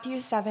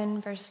Matthew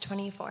 7, verse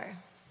 24.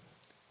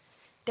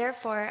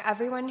 Therefore,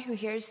 everyone who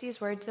hears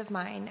these words of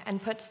mine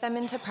and puts them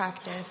into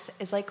practice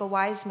is like a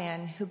wise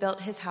man who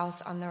built his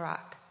house on the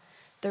rock.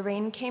 The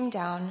rain came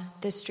down,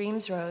 the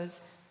streams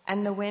rose,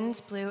 and the winds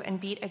blew and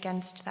beat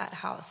against that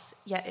house,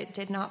 yet it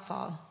did not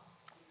fall,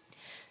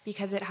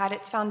 because it had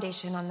its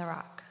foundation on the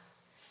rock.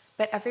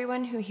 But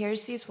everyone who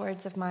hears these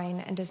words of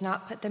mine and does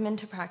not put them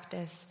into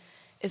practice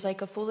is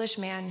like a foolish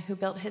man who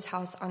built his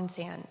house on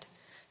sand.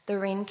 The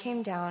rain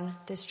came down,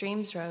 the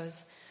streams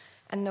rose,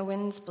 and the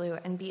winds blew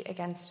and beat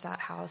against that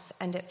house,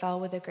 and it fell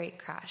with a great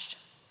crash.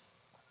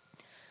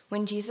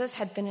 When Jesus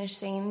had finished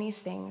saying these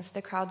things,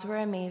 the crowds were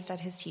amazed at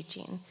his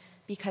teaching,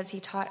 because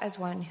he taught as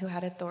one who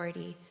had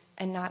authority,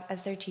 and not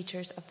as their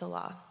teachers of the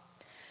law.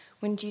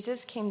 When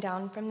Jesus came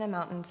down from the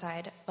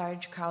mountainside,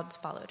 large crowds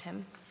followed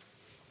him.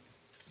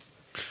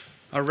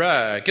 All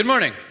right. Good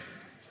morning.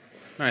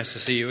 Nice to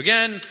see you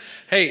again.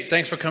 Hey,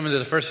 thanks for coming to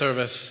the first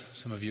service.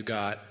 Some of you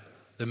got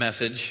the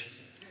message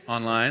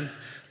online.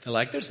 They're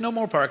like, there's no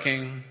more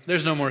parking.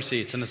 There's no more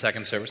seats in the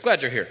second service.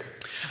 Glad you're here.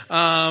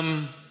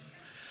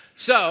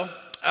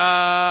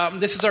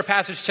 This is our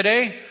passage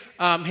today.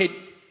 Hey, can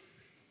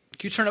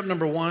you turn up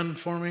number 1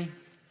 for me?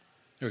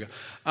 Here we go.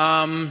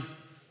 Let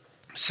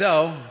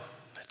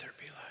there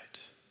be light.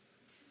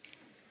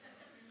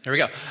 There we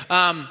go.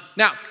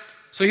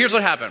 So here's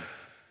what happened.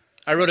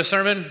 I wrote a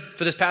sermon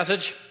for this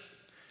passage,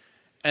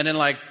 and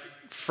then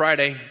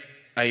Friday,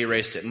 I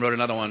erased it and wrote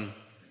another one.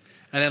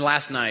 And then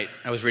last night,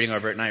 I was reading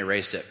over it and I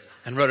erased it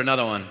and wrote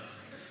another one.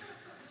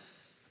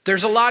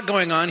 There's a lot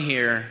going on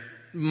here,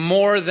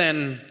 more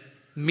than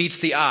meets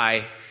the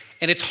eye.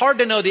 And it's hard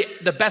to know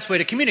the best way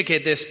to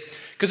communicate this,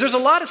 because there's a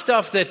lot of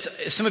stuff that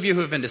some of you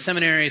who have been to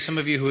seminary, some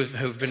of you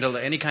who've been to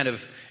any kind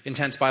of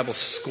intense Bible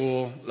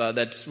school,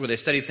 that's where they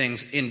study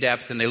things in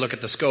depth and they look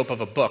at the scope of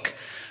a book.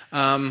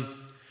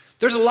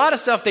 There's a lot of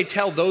stuff they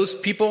tell those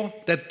people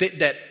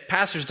that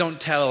pastors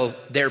don't tell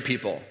their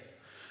people.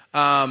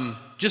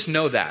 Just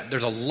know that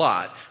there's a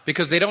lot,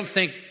 because they don't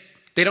think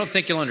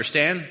you'll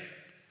understand.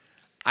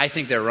 I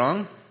think they're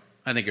wrong.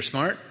 I think you're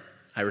smart.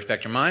 I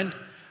respect your mind,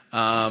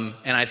 and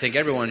I think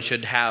everyone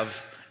should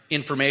have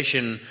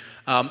information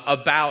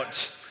about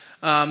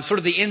sort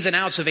of the ins and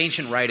outs of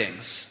ancient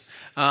writings.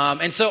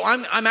 And so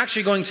I'm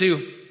actually going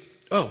to.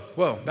 Oh,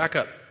 whoa, back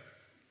up.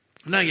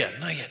 Not yet.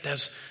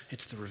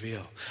 It's the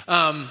reveal.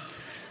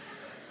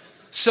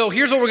 So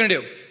here's what we're going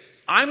to do.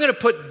 I'm going to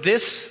put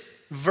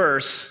this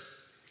verse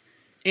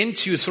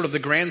into sort of the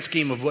grand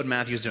scheme of what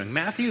Matthew is doing.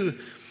 Matthew,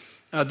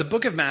 the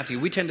book of Matthew,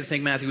 we tend to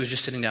think Matthew was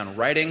just sitting down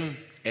writing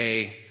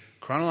a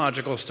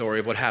chronological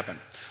story of what happened.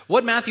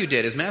 What Matthew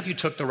did is Matthew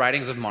took the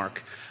writings of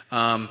Mark,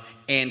 and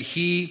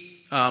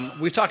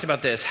we've talked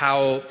about this,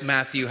 how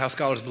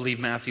scholars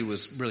believe Matthew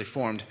was really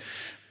formed.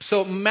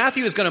 So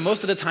Matthew is going to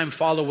most of the time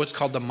follow what's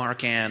called the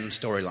Markan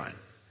storyline.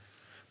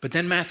 But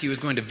then Matthew is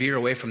going to veer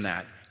away from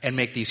that and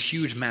make these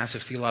huge,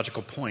 massive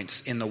theological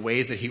points in the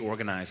ways that he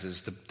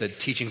organizes the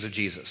teachings of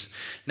Jesus.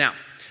 Now,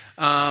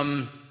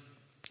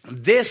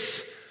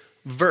 this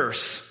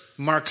verse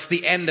marks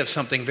the end of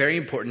something very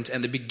important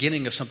and the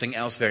beginning of something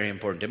else very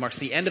important. It marks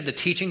the end of the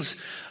teachings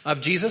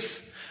of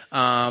Jesus,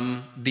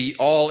 the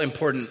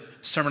all-important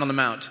Sermon on the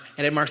Mount,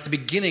 and it marks the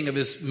beginning of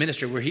his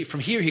ministry, where from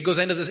here he goes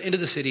into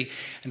the city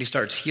and he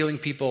starts healing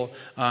people,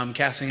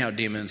 casting out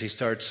demons. He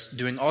starts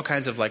doing all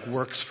kinds of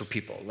works for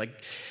people,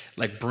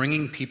 like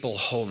bringing people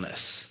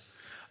wholeness.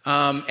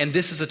 And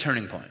this is a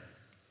turning point.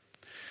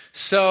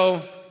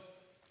 So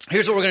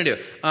here's what we're going to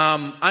do.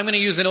 I'm going to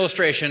use an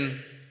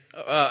illustration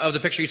of the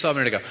picture you saw a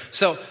minute ago.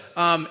 So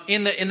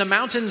in the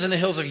mountains and the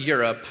hills of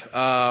Europe,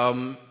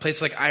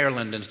 places like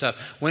Ireland and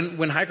stuff,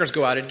 when hikers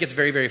go out, it gets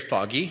very, very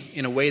foggy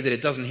in a way that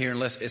it doesn't here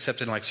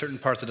except in certain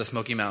parts of the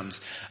Smoky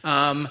Mountains.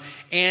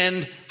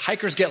 And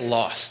hikers get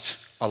lost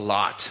a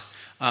lot.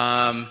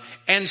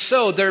 And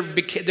so there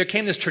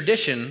came this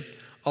tradition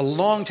a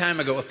long time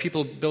ago of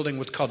people building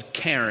what's called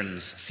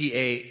cairns,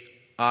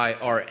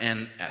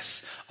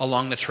 cairns,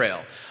 along the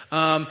trail.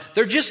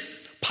 They're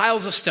just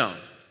piles of stone.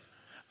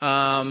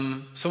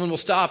 Someone will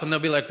stop and they'll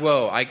be like,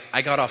 whoa,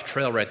 I got off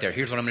trail right there.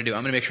 Here's what I'm going to do.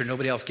 I'm going to make sure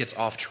nobody else gets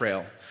off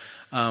trail.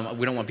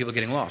 We don't want people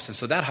getting lost. And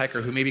so that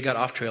hiker who maybe got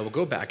off trail will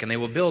go back and they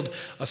will build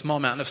a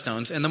small mountain of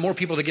stones. And the more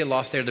people that get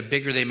lost there, the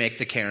bigger they make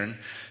the cairn,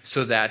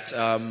 so that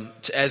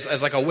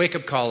as like a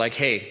wake-up call, like,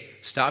 hey,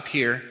 stop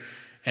here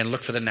and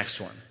look for the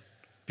next one.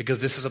 Because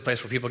this is a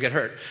place where people get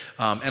hurt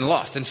and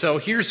lost. And so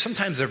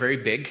sometimes they're very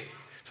big.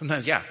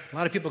 Sometimes, a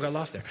lot of people got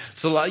lost there.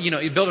 So,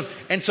 you build them.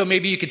 And so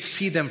maybe you could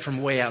see them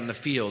from way out in the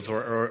fields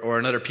or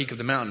another peak of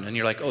the mountain. And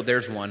you're like, oh,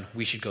 there's one.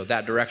 We should go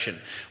that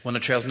direction, when the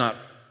trail's not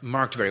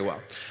marked very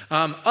well.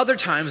 Other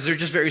times, they're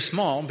just very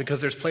small because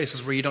there's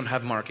places where you don't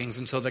have markings.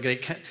 And so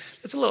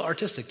it's a little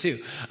artistic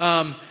too.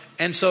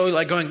 And so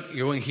you're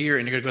going here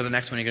and you're going to go to the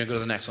next one, you're going to go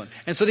to the next one.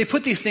 And so they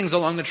put these things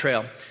along the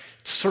trail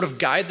to sort of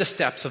guide the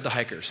steps of the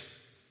hikers,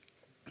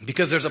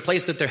 because there's a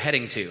place that they're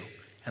heading to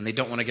and they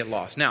don't want to get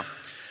lost. Now,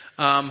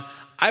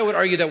 I would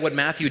argue that what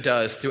Matthew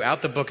does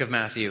throughout the book of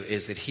Matthew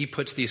is that he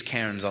puts these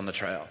cairns on the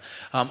trail.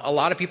 A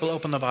lot of people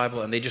open the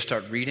Bible and they just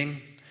start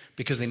reading,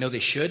 because they know they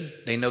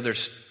should. They know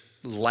there's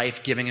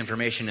life-giving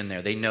information in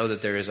there. They know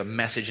that there is a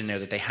message in there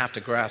that they have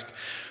to grasp.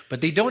 But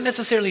they don't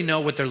necessarily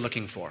know what they're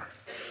looking for.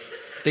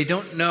 They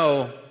don't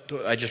know,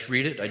 I just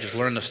read it, I just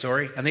learn the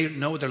story, and they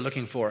know what they're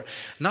looking for.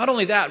 Not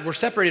only that, we're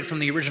separated from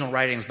the original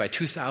writings by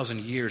 2,000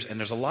 years, and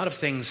there's a lot of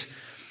things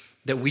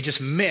that we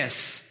just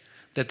miss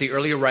that the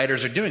earlier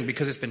writers are doing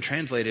because it's been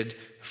translated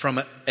from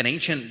an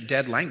ancient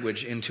dead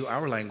language into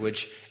our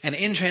language. And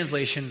in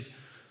translation,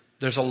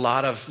 there's a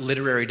lot of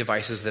literary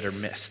devices that are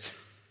missed.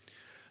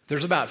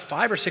 There's about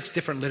 5 or 6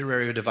 different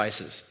literary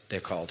devices, they're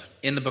called,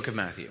 in the book of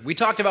Matthew. We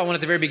talked about one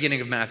at the very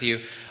beginning of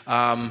Matthew,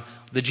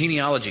 the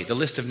genealogy, the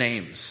list of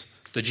names,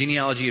 the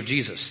genealogy of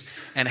Jesus,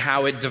 and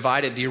how it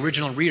divided. The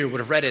original reader would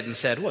have read it and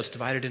said, well, it's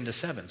divided into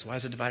 7s. Why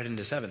is it divided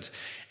into 7s?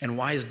 And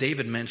why is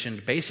David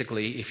mentioned?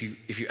 Basically, if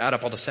you add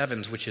up all the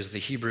 7s, which is the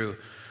Hebrew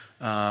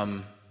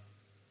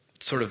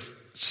sort of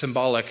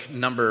symbolic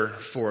number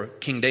for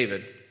King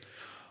David,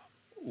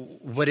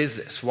 what is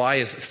this? Why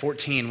is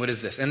 14? What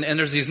is this? And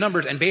there's these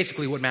numbers, and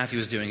basically what Matthew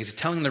is doing is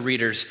telling the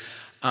readers,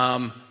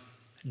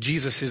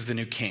 Jesus is the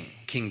new king,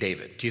 King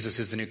David. Jesus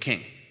is the new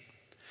king.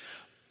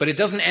 But it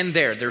doesn't end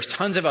there. There's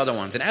tons of other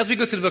ones. And as we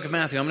go through the book of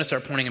Matthew, I'm going to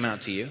start pointing them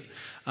out to you.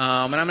 And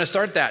I'm going to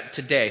start that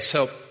today.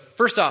 So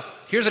first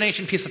off, here's an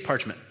ancient piece of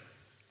parchment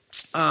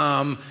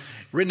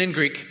written in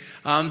Greek.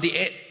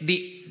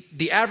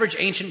 The average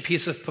ancient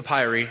piece of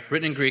papyri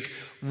written in Greek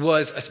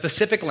was a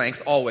specific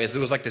length always.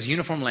 There was like this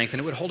uniform length,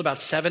 and it would hold about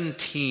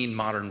 17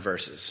 modern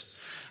verses.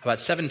 About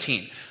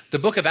 17. The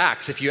book of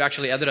Acts, if you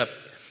actually add it up,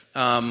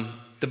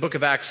 the book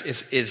of Acts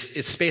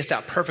is spaced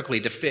out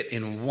perfectly to fit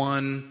in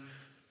one,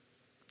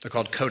 they're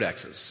called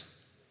codexes,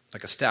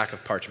 like a stack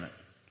of parchment.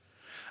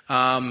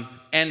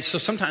 And so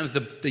sometimes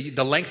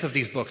the length of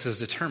these books is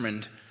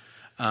determined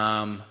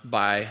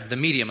by the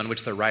medium in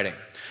which they're writing.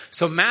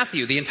 So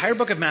Matthew, the entire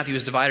book of Matthew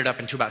is divided up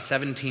into about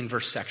 17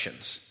 verse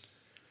sections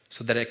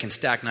so that it can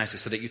stack nicely,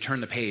 so that you turn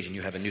the page and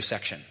you have a new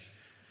section.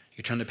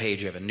 You turn the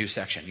page, you have a new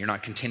section. You're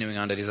not continuing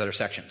on to these other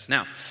sections.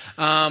 Now,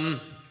 on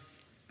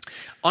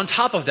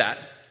top of that,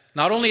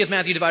 not only is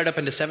Matthew divided up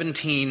into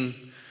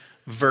 17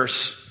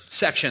 verse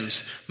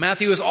sections,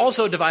 Matthew is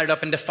also divided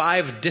up into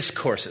 5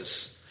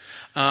 discourses.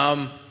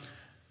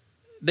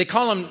 They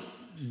call them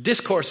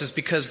discourses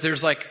because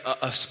there's like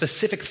a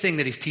specific thing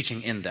that he's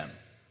teaching in them.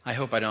 I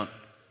hope I don't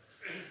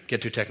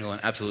get too technical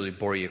and absolutely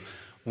bore you.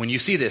 When you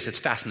see this, it's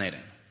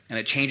fascinating, and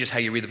it changes how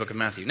you read the book of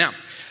Matthew. Now,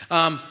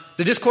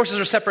 the discourses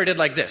are separated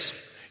like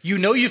this. You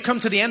know you've come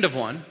to the end of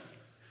one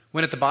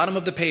when at the bottom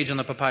of the page on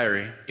the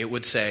papyri, it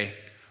would say,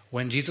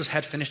 when Jesus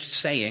had finished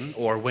saying,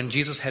 or when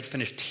Jesus had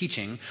finished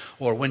teaching,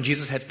 or when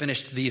Jesus had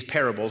finished these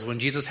parables, when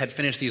Jesus had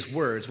finished these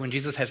words, when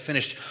Jesus had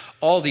finished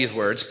all these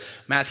words,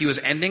 Matthew is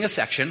ending a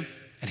section,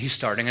 and he's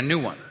starting a new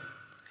one.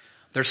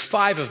 There's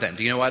 5 of them.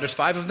 Do you know why there's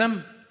 5 of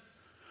them?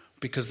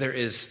 Because there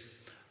is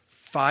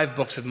 5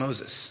 books of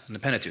Moses in the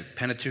Pentateuch.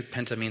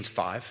 Penta means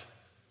 5.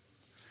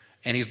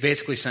 And he's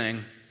basically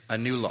saying a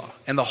new law.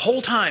 And the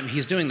whole time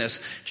he's doing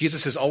this,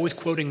 Jesus is always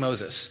quoting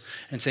Moses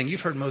and saying,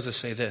 you've heard Moses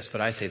say this,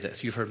 but I say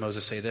this. You've heard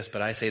Moses say this,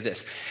 but I say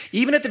this.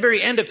 Even at the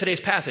very end of today's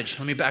passage,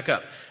 let me back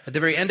up. At the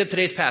very end of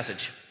today's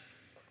passage,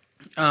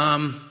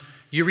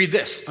 you read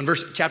this on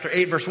chapter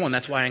 8, verse 1.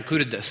 That's why I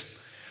included this.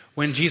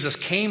 When Jesus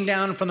came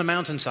down from the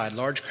mountainside,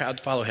 large crowds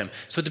follow him.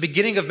 So at the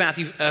beginning of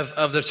Matthew,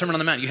 of the Sermon on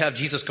the Mount, you have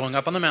Jesus going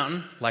up on the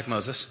mountain, like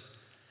Moses.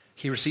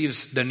 He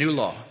receives the new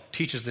law,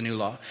 teaches the new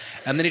law,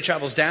 and then he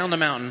travels down the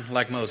mountain,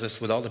 like Moses,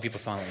 with all the people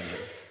following him.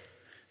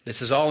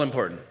 This is all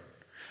important.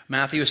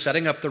 Matthew is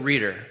setting up the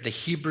reader, the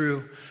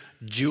Hebrew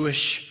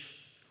Jewish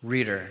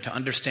reader, to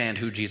understand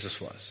who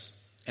Jesus was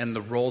and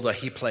the role that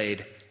he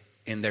played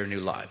in their new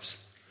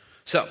lives.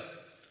 So,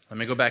 let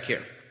me go back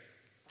here.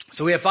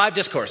 So we have 5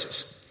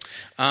 discourses.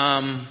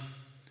 And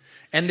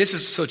this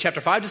is, so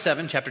chapter 5 to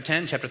 7, chapter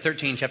 10, chapter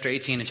 13, chapter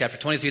 18, and chapter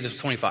 23 to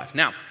 25.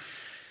 Now,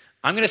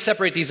 I'm going to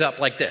separate these up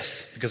like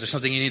this because there's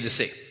something you need to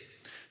see.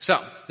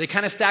 So, they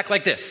kind of stack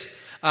like this.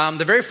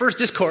 The very first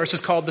discourse is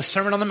called the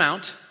Sermon on the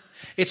Mount.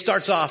 It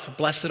starts off,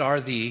 blessed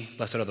are the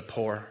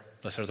poor,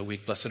 blessed are the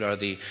weak, blessed are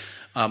the,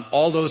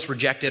 all those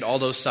rejected, all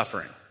those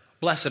suffering.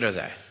 Blessed are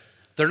they.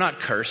 They're not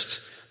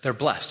cursed. They're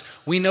blessed.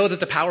 We know that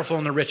the powerful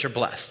and the rich are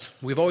blessed.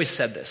 We've always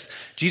said this.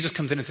 Jesus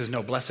comes in and says,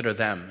 no, blessed are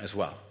them as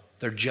well.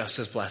 They're just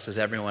as blessed as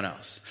everyone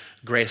else.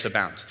 Grace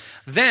abounds.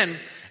 Then,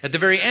 at the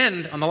very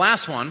end, on the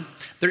last one,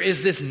 there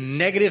is this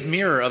negative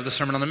mirror of the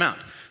Sermon on the Mount.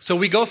 So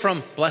we go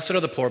from blessed are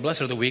the poor,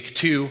 blessed are the weak,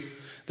 to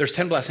there's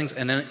 10 blessings,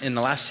 and then in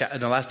the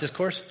last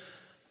discourse,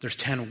 there's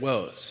 10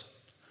 woes.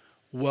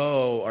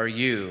 Woe are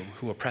you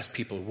who oppress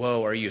people.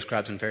 Woe are you,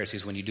 scribes and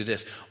Pharisees, when you do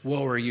this.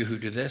 Woe are you who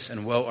do this,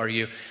 and woe are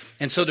you.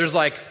 And so there's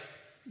like,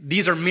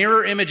 these are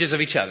mirror images of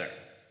each other,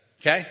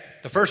 okay?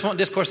 The first one,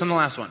 discourse, and the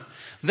last one.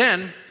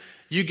 Then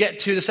you get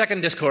to the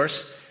second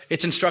discourse.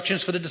 It's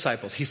instructions for the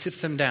disciples. He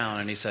sits them down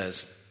and he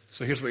says,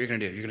 so here's what you're going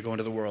to do. You're going to go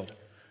into the world,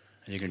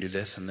 and you're going to do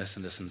this and this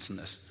and this and this and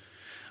this.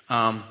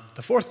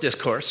 The fourth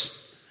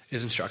discourse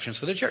is instructions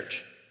for the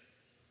church.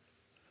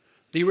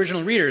 The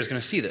original reader is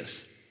going to see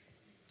this,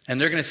 And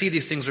they're going to see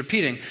these things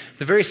repeating.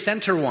 The very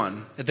center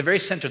one, at the very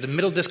center, the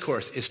middle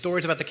discourse, is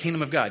stories about the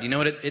kingdom of God. You know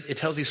what? It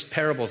tells these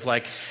parables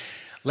like,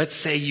 let's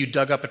say you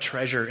dug up a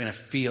treasure in a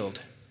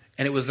field,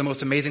 and it was the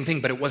most amazing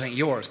thing, but it wasn't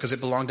yours because it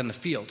belonged in the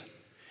field.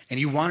 And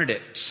you wanted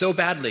it so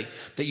badly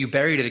that you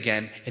buried it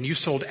again, and you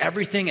sold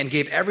everything and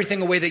gave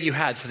everything away that you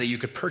had so that you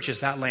could purchase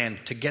that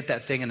land to get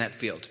that thing in that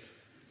field.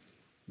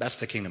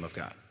 That's the kingdom of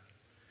God.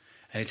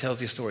 And he tells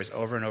these stories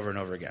over and over and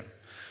over again.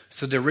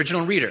 So the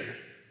original reader,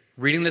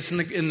 reading this in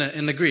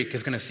the Greek,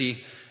 is going to see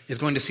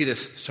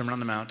this Sermon on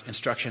the Mount,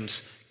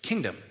 instructions,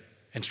 kingdom,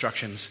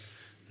 instructions,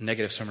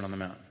 negative Sermon on the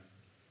Mount.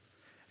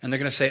 And they're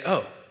going to say,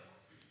 oh,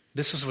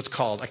 this is what's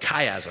called a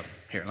chiasm.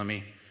 Here,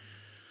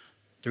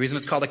 the reason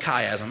it's called a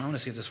chiasm, I want to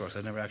see if this works.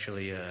 I've never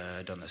actually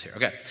done this here.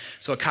 Okay,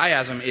 so a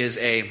chiasm is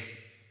a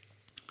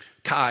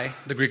chi,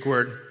 the Greek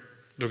word,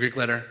 the Greek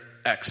letter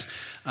X.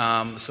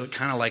 So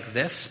kind of like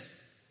this,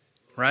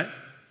 right?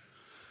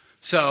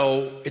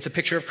 So it's a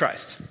picture of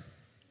Christ.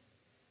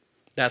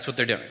 That's what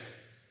they're doing.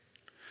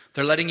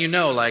 They're letting you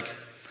know, like,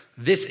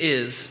 this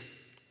is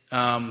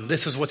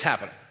what's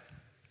happening.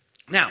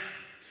 Now,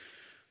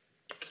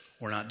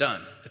 we're not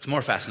done. It's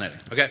more fascinating,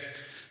 okay?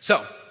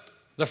 So,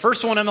 the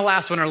first one and the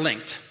last one are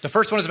linked. The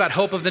first one is about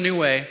hope of the new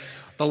way.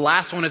 The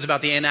last one is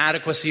about the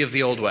inadequacy of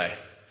the old way.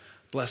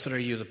 Blessed are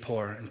you, the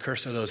poor, and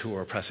cursed are those who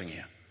are oppressing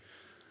you.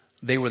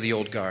 They were the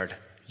old guard.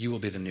 You will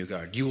be the new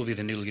guard. You will be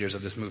the new leaders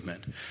of this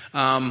movement.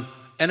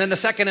 And then the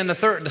second and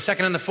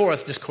the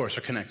fourth discourse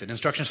are connected.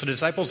 Instructions for the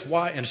disciples,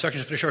 why? And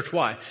instructions for the church,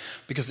 why?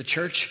 Because the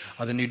church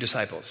are the new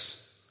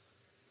disciples.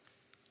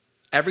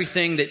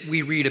 Everything that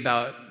we read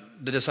about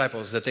the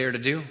disciples that they are to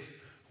do,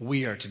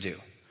 we are to do.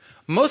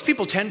 Most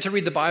people tend to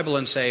read the Bible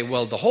and say,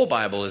 well, the whole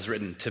Bible is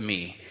written to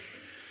me.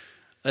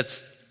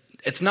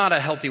 It's not a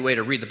healthy way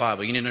to read the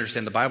Bible. You need to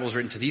understand the Bible is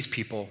written to these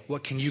people.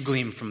 What can you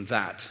glean from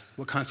that?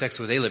 What context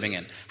were they living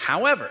in?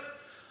 However,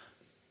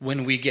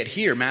 when we get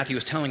here, Matthew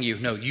is telling you,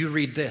 no, you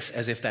read this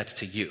as if that's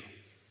to you.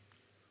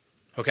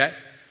 Okay?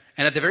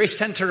 And at the very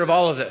center of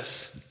all of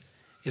this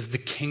is the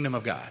kingdom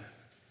of God.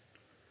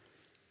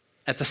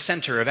 At the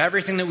center of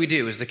everything that we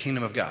do is the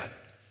kingdom of God.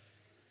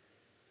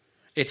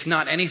 It's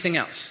not anything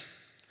else.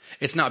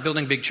 It's not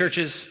building big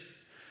churches.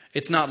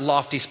 It's not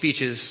lofty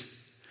speeches.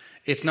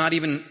 It's not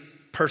even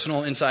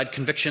personal inside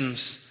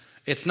convictions.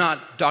 It's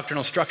not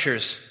doctrinal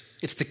structures.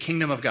 It's the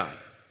kingdom of God.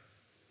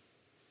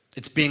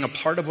 It's being a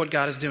part of what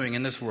God is doing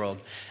in this world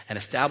and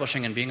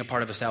establishing and being a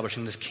part of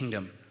establishing this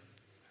kingdom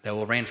that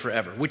will reign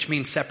forever, which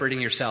means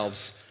separating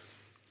yourselves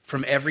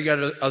from every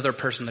other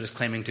person that is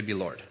claiming to be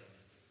Lord.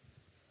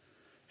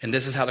 And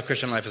this is how the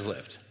Christian life is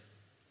lived.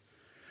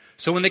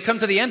 So when they come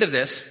to the end of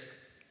this,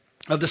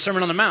 of the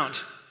Sermon on the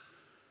Mount,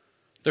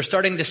 they're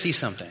starting to see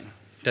something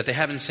that they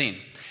haven't seen.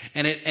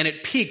 And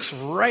it peaks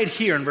right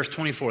here in verse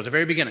 24, the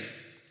very beginning.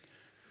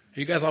 Are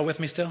you guys all with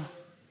me still?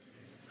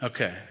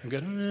 Okay, I'm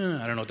good.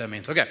 I don't know what that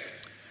means. Okay.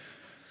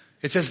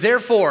 It says,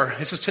 therefore,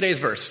 this is today's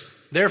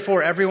verse.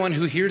 Therefore, everyone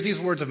who hears these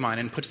words of mine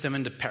and puts them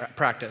into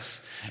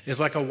practice is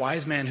like a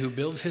wise man who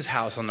builds his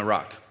house on the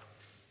rock.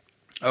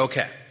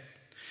 Okay.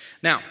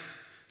 Now,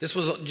 this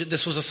was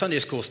a Sunday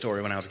school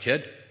story when I was a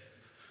kid.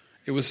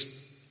 It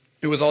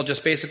was all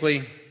just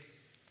basically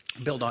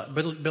build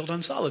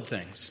on solid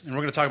things. And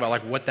we're going to talk about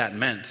like what that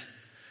meant.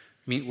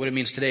 What it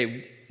means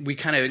today. We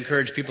kind of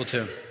encourage people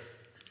to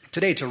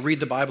read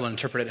the Bible and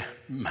interpret it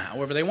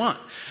however they want.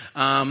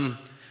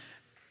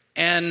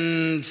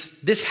 And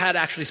this had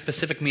actually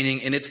specific meaning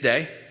in its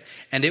day,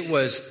 and it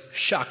was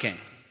shocking.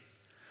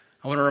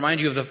 I want to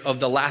remind you of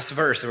the last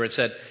verse where it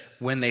said,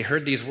 when they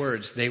heard these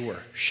words, they were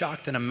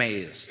shocked and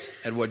amazed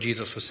at what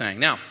Jesus was saying.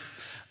 Now,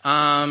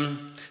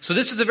 so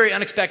this is a very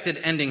unexpected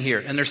ending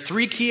here, and there's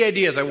three key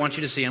ideas I want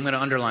you to see. I'm going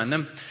to underline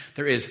them.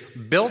 There is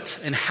built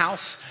and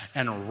house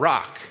and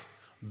rock.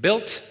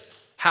 Built,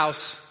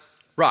 house,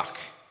 rock.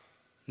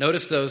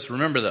 Notice those,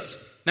 remember those.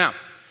 Now,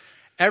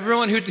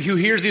 everyone who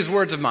hears these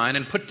words of mine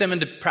and puts them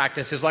into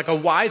practice is like a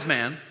wise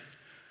man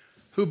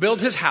who built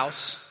his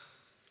house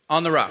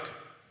on the rock.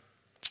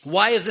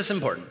 Why is this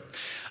important?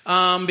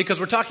 Because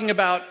we're talking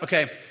about,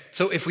 okay,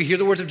 so if we hear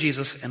the words of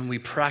Jesus and we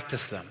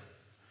practice them,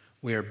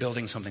 we are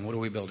building something. What are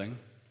we building?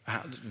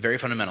 Very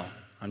fundamental.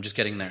 I'm just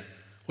getting there.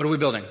 What are we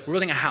building? We're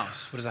building a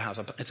house. What is a house?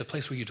 It's a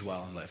place where you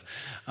dwell and live.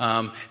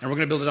 And we're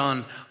going to build it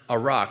on a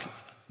rock.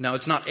 Now,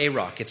 it's not a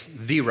rock. It's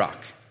the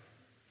rock.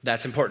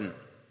 That's important.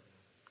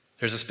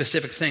 There's a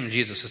specific thing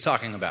Jesus is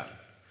talking about.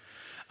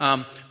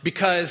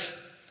 Because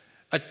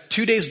a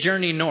 2 days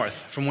journey north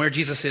from where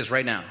Jesus is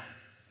right now,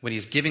 when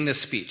he's giving this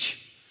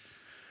speech,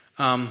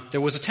 there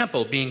was a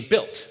temple being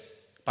built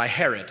by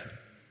Herod.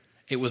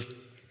 It was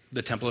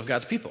the temple of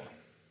God's people.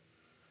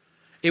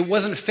 It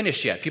wasn't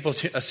finished yet. People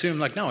assume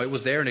like, no, it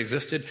was there and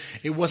existed.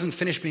 It wasn't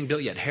finished being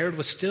built yet. Herod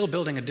was still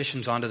building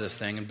additions onto this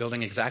thing and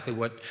building exactly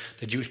what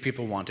the Jewish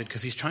people wanted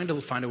because he's trying to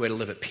find a way to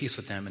live at peace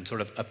with them and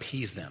sort of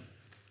appease them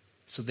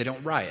so they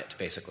don't riot,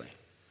 basically.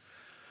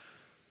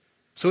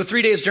 So a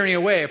 3 days journey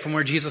away from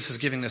where Jesus is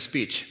giving this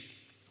speech,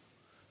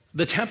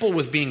 the temple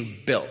was being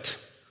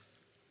built.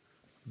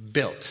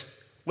 Built.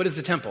 What is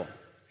the temple?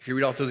 If you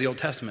read all through the Old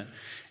Testament,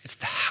 it's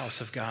the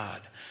house of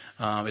God.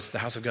 It's the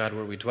house of God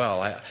where we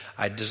dwell.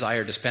 I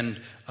desire to spend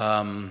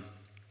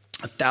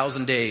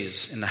 1,000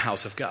 days in the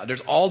house of God. There's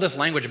all this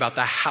language about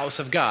the house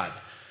of God.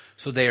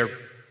 So they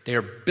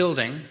are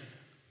building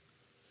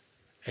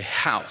a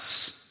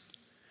house.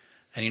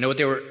 And you know what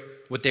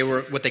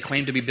they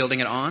claimed to be building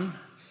it on?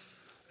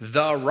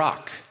 The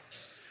rock.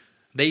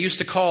 They used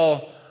to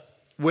call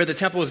where the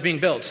temple was being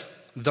built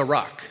the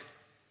rock.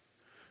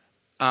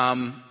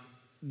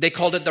 They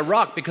called it the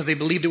rock because they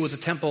believed it was a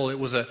temple. It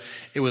was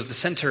the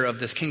center of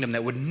this kingdom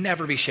that would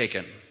never be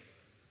shaken.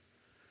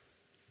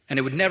 And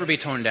it would never be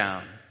torn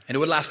down. And it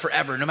would last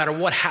forever. No matter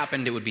what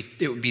happened, it would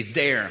be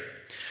there.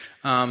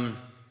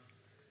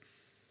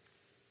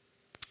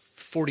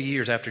 40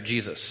 years after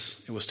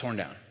Jesus, it was torn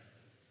down.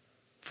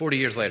 40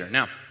 years later.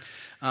 Now,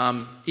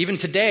 even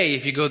today,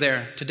 if you go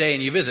there today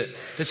and you visit,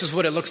 this is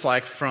what it looks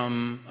like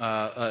from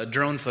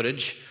drone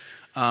footage.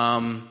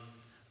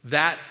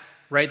 That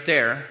right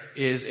there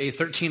is a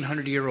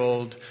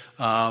 1,300-year-old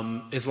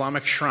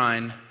Islamic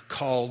shrine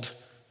called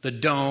the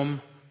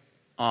Dome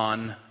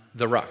on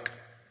the Rock.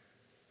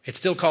 It's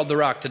still called the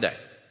Rock today.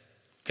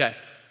 Okay.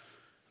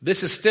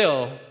 This is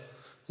still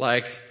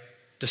like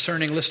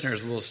discerning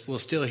listeners will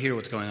still hear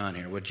what's going on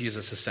here, what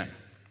Jesus is saying.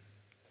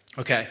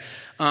 Okay.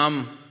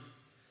 Let's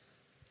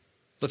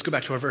go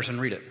back to our verse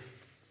and read it.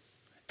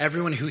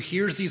 Everyone who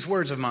hears these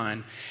words of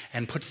mine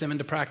and puts them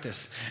into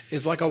practice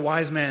is like a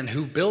wise man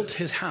who built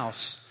his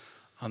house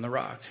on the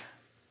rock.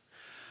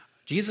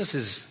 Jesus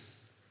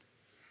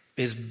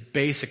is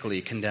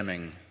basically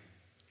condemning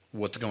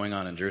what's going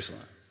on in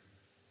Jerusalem.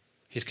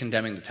 He's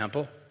condemning the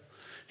temple.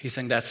 He's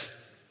saying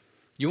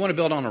you want to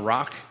build on a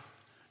rock?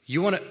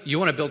 You want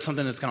to build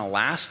something that's going to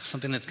last,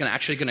 something that's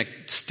actually going to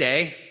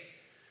stay?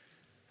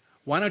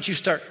 Why don't you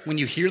start, when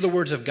you hear the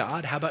words of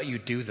God, how about you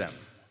do them?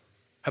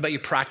 How about you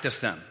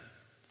practice them?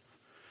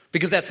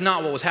 Because that's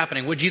not what was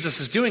happening. What Jesus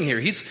is doing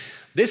here,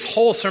 this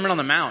whole Sermon on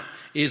the Mount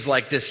is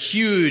like this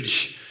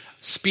huge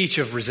speech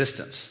of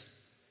resistance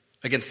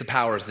against the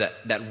powers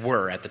that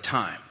were at the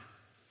time.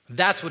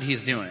 That's what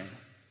he's doing.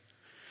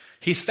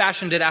 He's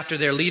fashioned it after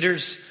their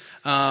leaders.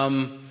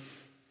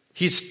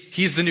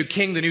 He's the new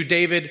king, the new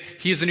David.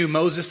 He's the new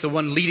Moses, the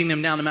one leading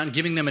them down the mountain,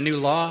 giving them a new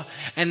law.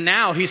 And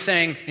now he's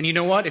saying, and you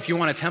know what? If you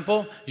want a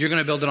temple, you're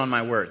going to build it on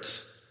my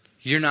words.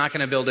 You're not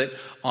going to build it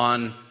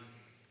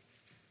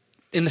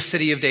in the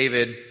city of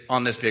David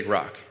on this big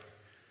rock.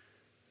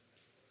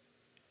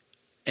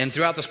 And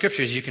throughout the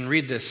scriptures, you can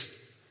read this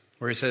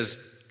where he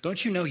says,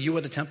 don't you know you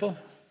are the temple?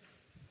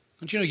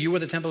 Don't you know you are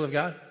the temple of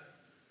God?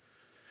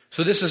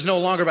 So this is no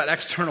longer about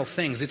external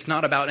things. It's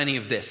not about any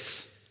of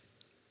this.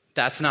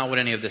 That's not what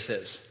any of this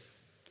is.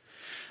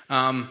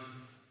 And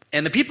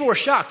the people were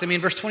shocked. I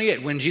mean, verse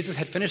 28, when Jesus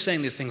had finished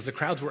saying these things, the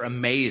crowds were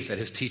amazed at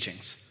his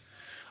teachings.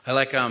 I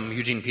like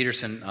Eugene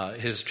Peterson,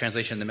 his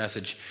translation of the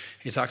Message.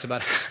 He talks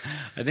about,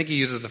 I think he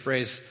uses the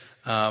phrase,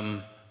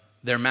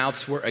 their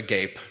mouths were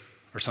agape,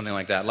 or something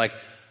like that. Like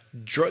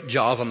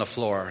jaws on the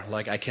floor.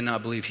 Like, I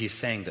cannot believe he's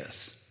saying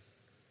this.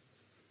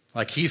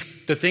 Like,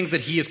 the things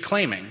that he is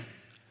claiming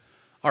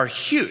are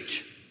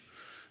huge.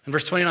 In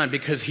verse 29,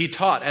 because he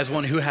taught as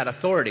one who had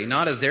authority,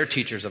 not as their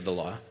teachers of the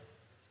law.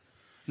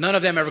 None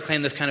of them ever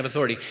claimed this kind of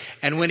authority.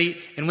 And when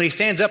he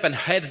stands up and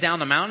heads down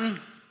the mountain,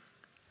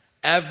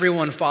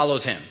 everyone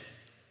follows him.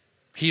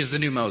 He's the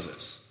new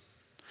Moses.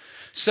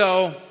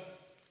 So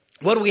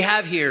what we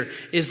have here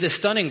is this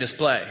stunning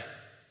display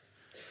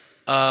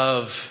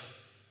of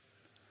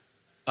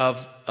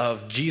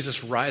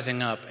Jesus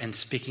rising up and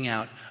speaking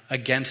out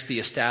against the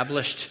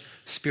established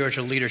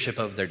spiritual leadership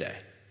of their day.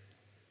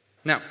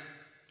 Now,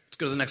 let's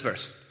go to the next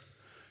verse,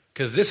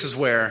 because this is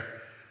where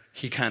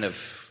he kind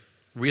of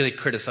really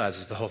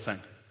criticizes the whole thing.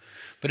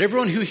 But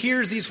everyone who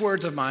hears these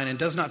words of mine and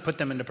does not put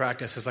them into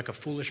practice is like a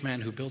foolish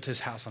man who built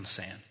his house on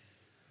sand.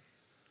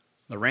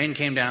 The rain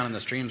came down and the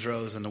streams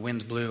rose and the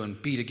winds blew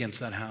and beat against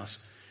that house,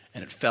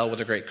 and it fell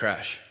with a great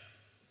crash.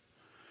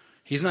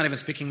 He's not even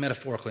speaking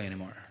metaphorically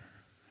anymore.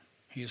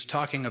 He's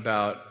talking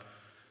about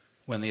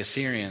when the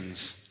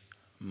Assyrians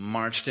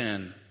marched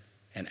in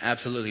and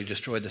absolutely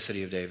destroyed the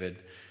city of David,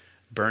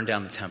 burned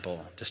down the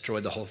temple,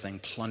 destroyed the whole thing,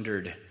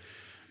 plundered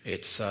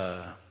its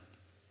the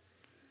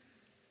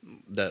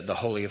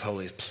Holy of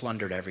Holies,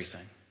 plundered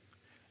everything,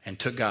 and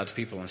took God's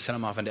people and sent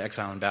them off into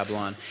exile in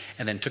Babylon,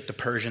 and then took the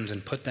Persians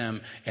and put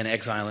them in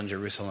exile in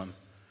Jerusalem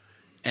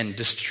and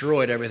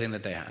destroyed everything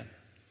that they had.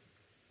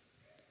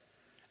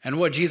 And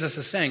what Jesus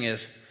is saying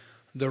is,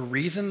 the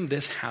reason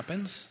this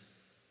happens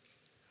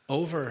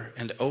over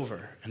and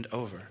over and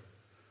over,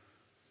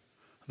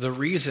 the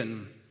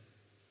reason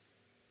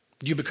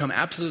you become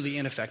absolutely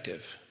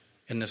ineffective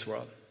in this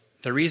world,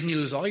 the reason you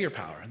lose all your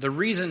power, the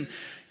reason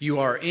you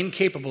are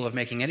incapable of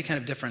making any kind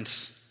of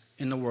difference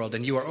in the world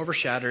and you are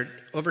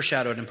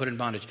overshadowed and put in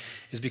bondage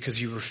is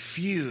because you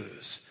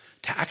refuse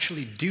to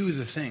actually do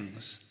the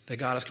things that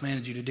God has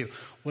commanded you to do.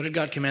 What did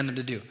God command them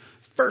to do?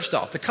 First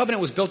off, the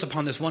covenant was built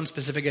upon this one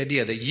specific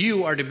idea that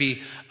you are to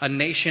be a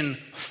nation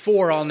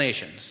for all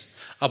nations,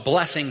 a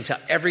blessing to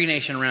every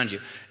nation around you.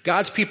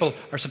 God's people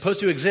are supposed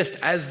to exist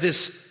as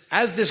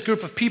this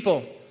group of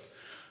people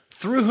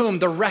through whom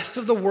the rest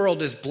of the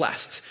world is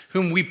blessed,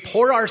 whom we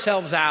pour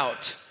ourselves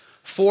out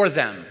for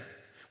them.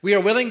 We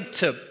are willing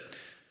to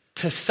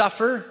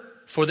suffer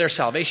for their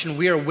salvation.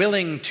 We are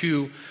willing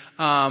to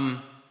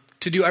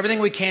do everything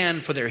we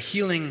can for their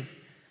healing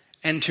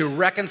and to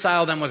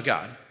reconcile them with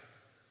God.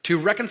 To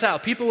reconcile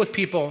people with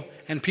people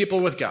and people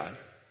with God.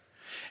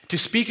 To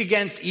speak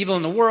against evil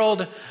in the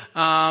world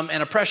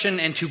and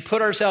oppression, and to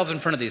put ourselves in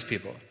front of these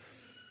people.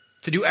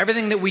 To do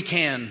everything that we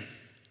can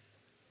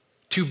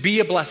to be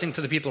a blessing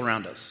to the people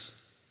around us.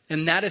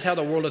 And that is how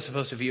the world is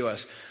supposed to view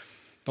us.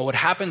 But what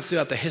happens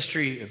throughout the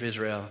history of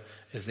Israel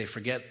is they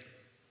forget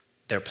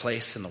their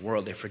place in the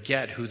world. They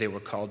forget who they were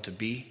called to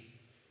be.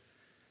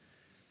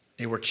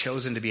 They were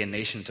chosen to be a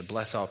nation to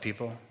bless all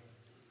people.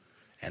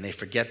 And they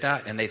forget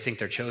that, and they think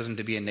they're chosen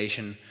to be a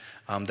nation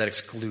that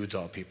excludes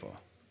all people.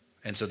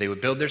 And so they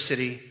would build their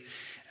city,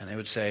 and they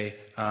would say,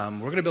 we're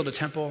going to build a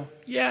temple.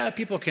 Yeah,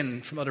 people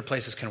from other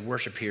places can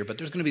worship here, but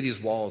there's going to be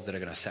these walls that are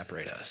going to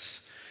separate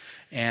us.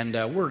 And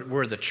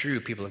we're the true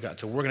people of God,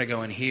 so we're going to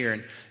go in here,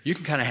 and you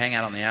can kind of hang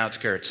out on the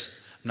outskirts.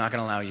 I'm not going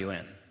to allow you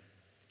in.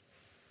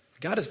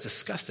 God is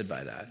disgusted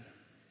by that.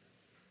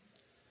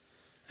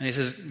 And he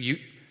says,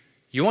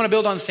 you want to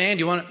build on sand?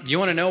 You want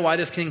to know why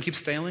this king keeps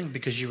failing?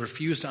 Because you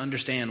refuse to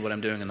understand what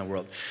I'm doing in the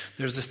world.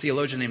 There's this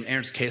theologian named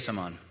Ernst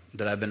Käsemann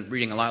that I've been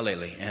reading a lot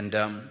lately. And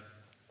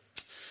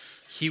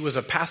he was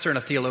a pastor and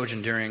a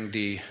theologian during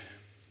the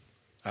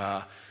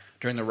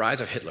rise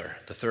of Hitler,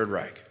 the Third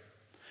Reich.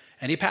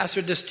 And he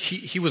pastored this,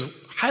 he was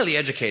highly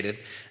educated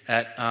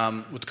at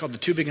what's called the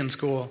Tübingen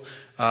School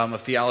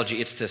of Theology.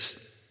 It's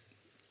this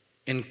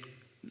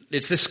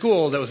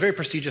school that was very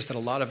prestigious that a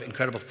lot of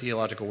incredible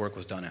theological work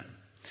was done at.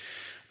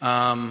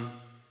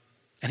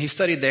 And he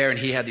studied there, and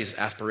he had these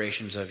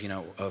aspirations of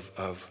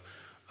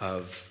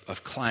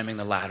climbing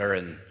the ladder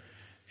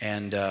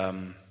and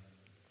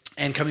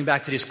coming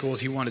back to these schools.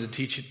 He wanted to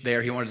teach it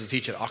there. He wanted to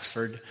teach at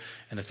Oxford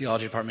in the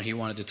theology department. He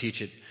wanted to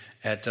teach it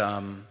at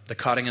the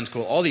Göttingen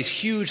School. All these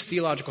huge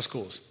theological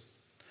schools.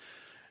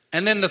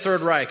 And then the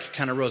Third Reich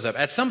kind of rose up.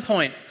 At some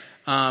point,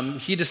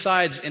 he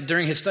decides,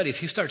 during his studies,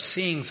 he starts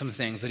seeing some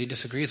things that he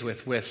disagrees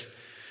with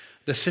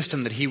the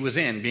system that he was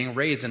in, being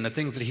raised in, the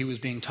things that he was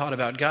being taught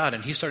about God.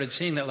 And he started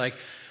seeing that,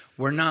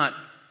 we're not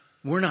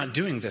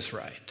doing this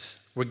right.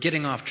 We're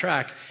getting off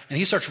track. And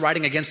he starts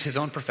writing against his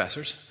own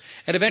professors.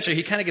 And eventually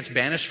he kind of gets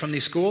banished from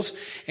these schools,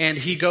 and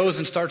he goes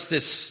and starts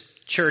this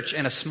church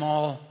in a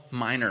small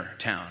miner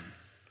town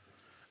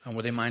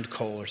where they mined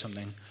coal or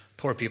something,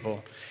 poor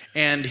people.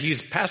 And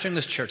he's pastoring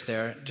this church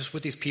there, just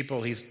with these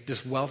people. He's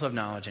this wealth of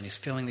knowledge, and he's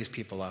filling these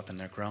people up, and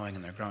they're growing,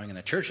 and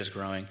the church is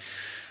growing.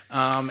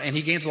 And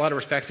he gains a lot of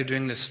respect through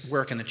doing this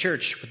work in the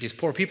church with these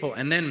poor people.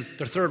 And then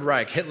the Third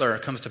Reich, Hitler,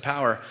 comes to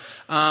power.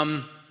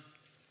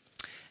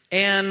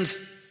 And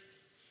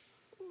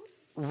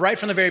right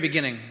from the very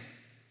beginning,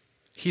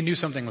 he knew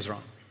something was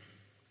wrong.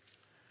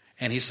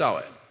 And he saw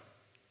it.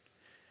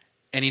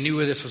 And he knew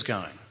where this was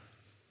going.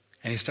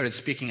 And he started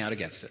speaking out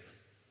against it.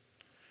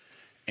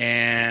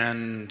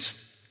 And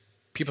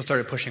people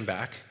started pushing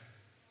back.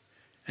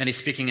 And he's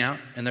speaking out,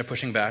 and they're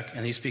pushing back.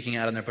 And he's speaking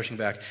out, and they're pushing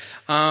back.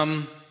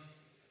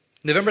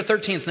 November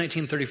 13th,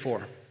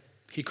 1934,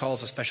 he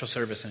calls a special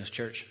service in his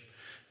church,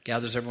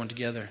 gathers everyone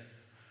together,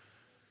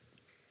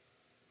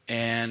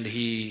 and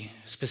he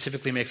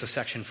specifically makes a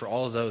section for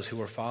all of those who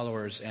were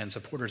followers and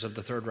supporters of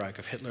the Third Reich,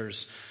 of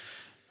Hitler's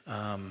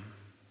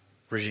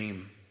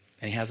regime.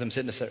 And he has them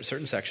sit in a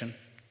certain section, and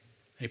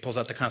he pulls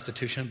out the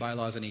Constitution and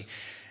bylaws, and he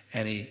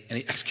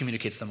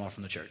excommunicates them all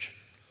from the church.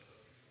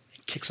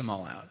 He kicks them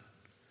all out.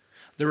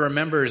 There were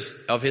members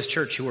of his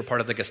church who were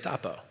part of the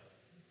Gestapo.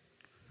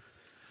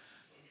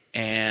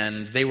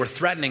 And they were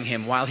threatening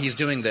him while he's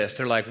doing this.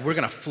 They're like, we're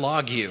going to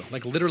flog you,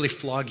 literally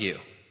flog you.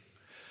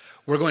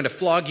 We're going to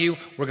flog you.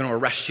 We're going to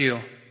arrest you.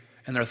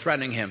 And they're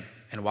threatening him.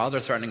 And while they're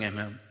threatening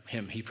him,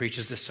 he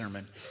preaches this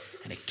sermon,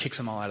 and he kicks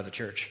them all out of the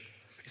church.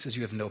 He says,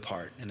 you have no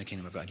part in the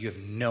kingdom of God. You have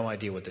no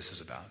idea what this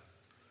is about.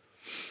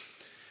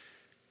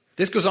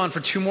 This goes on for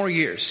 2 more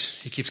years.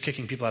 He keeps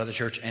kicking people out of the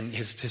church, and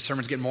his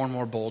sermons get more and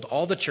more bold.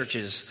 All the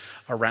churches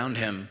around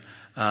him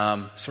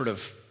create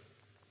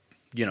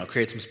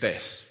some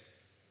space.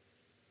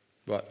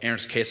 Well,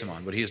 Ernst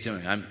Käsemann, what he's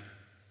doing,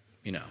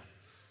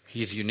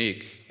 he's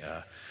unique.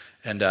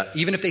 And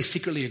even if they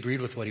secretly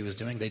agreed with what he was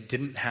doing, they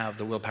didn't have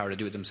the willpower to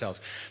do it themselves,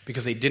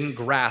 because they didn't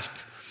grasp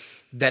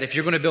that if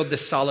you're going to build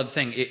this solid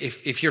thing,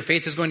 if your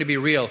faith is going to be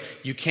real,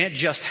 you can't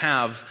just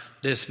have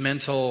this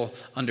mental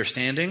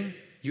understanding.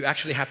 You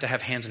actually have to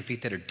have hands and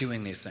feet that are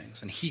doing these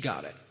things. And he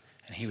got it,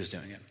 and he was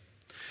doing it.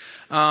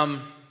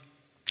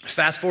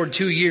 Fast forward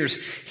 2 years,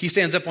 he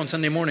stands up one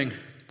Sunday morning,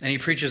 and he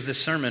preaches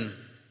this sermon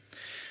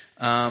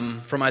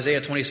from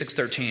Isaiah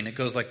 26:13. It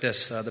goes like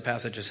this, the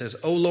passage. It says,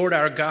 O Lord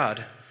our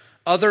God,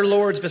 other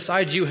lords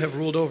besides you have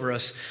ruled over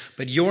us,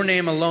 but your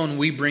name alone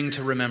we bring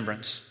to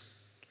remembrance.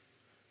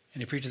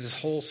 And he preaches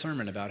this whole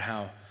sermon about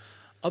how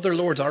other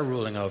lords are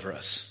ruling over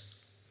us.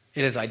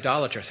 It is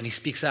idolatrous. And he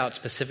speaks out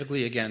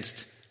specifically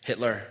against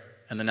Hitler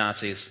and the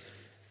Nazis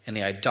and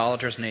the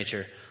idolatrous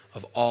nature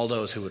of all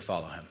those who would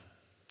follow him.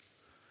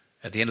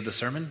 At the end of the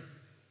sermon,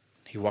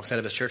 he walks out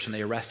of his church and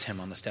they arrest him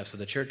on the steps of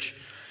the church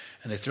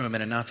and they threw him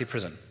in a Nazi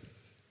prison.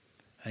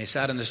 And he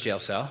sat in this jail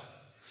cell.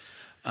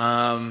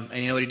 And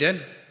you know what he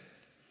did?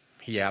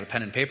 He had a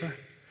pen and paper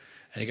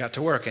and he got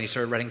to work and he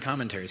started writing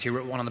commentaries. He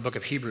wrote one on the book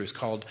of Hebrews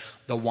called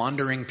The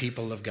Wandering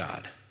People of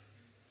God.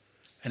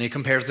 And he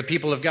compares the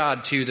people of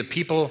God to the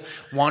people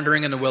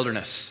wandering in the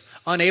wilderness,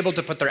 unable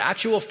to put their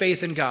actual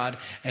faith in God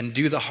and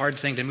do the hard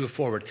thing to move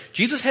forward.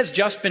 Jesus has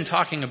just been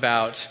talking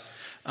about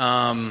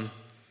how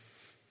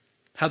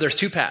there's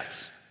two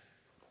paths.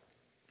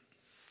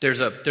 There's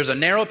a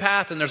narrow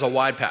path and there's a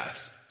wide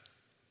path.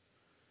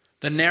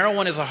 The narrow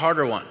one is a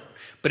harder one,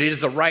 but it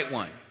is the right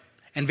one.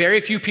 And very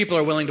few people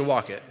are willing to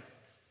walk it.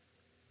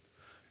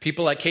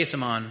 People like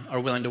Casamon are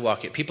willing to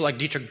walk it. People like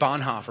Dietrich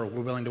Bonhoeffer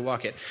were willing to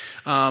walk it.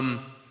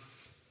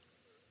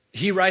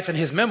 He writes in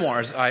his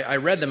memoirs, I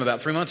read them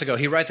about 3 months ago,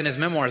 he writes in his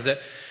memoirs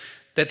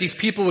that these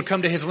people would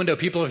come to his window,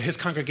 people of his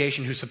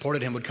congregation who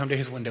supported him would come to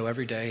his window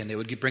every day and they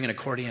would bring an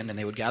accordion and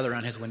they would gather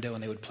around his window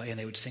and they would play and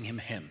they would sing him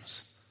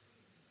hymns.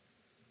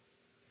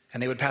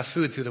 And they would pass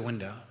food through the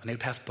window and they would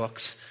pass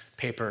books,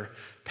 paper,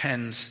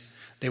 pens.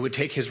 They would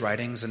take his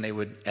writings and they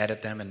would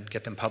edit them and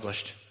get them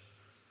published.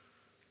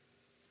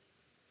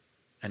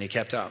 And he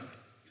kept up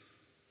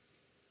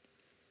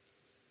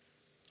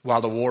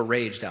while the war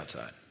raged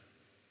outside.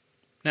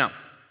 Now,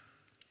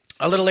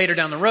 a little later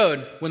down the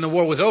road, when the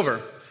war was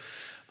over,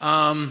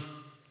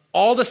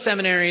 all the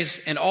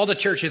seminaries and all the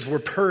churches were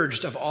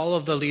purged of all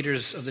of the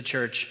leaders of the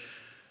church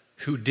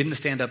who didn't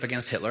stand up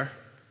against Hitler.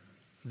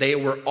 They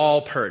were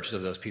all purged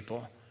of those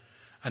people,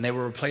 and they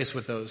were replaced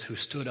with those who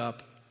stood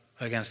up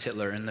against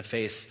Hitler in the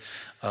face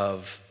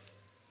of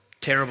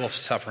terrible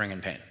suffering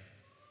and pain.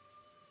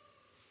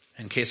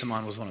 And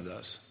Casamon was one of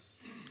those.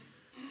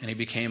 And he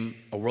became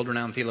a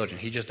world-renowned theologian.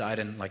 He just died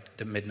in like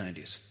the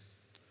mid-90s.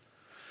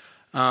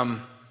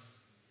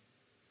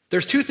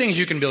 There's two things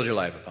you can build your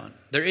life upon.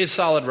 There is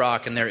solid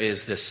rock and there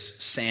is this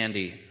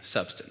sandy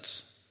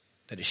substance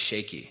that is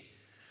shaky.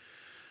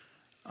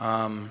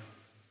 And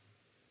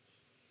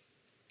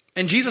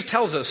Jesus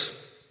tells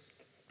us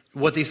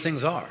what these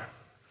things are.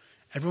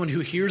 Everyone who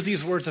hears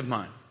these words of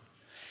mine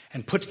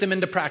and puts them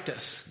into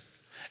practice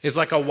is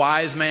like a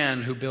wise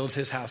man who builds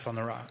his house on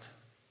the rock.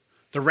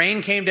 The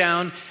rain came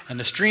down and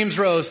the streams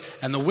rose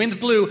and the winds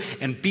blew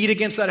and beat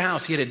against that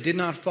house, yet it did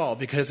not fall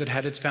because it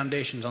had its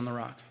foundations on the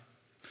rock.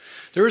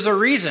 There is a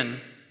reason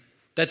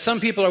that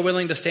some people are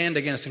willing to stand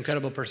against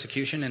incredible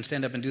persecution and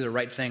stand up and do the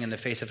right thing in the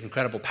face of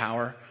incredible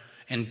power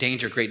and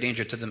danger, great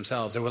danger to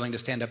themselves. They're willing to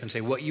stand up and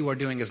say, what you are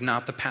doing is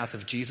not the path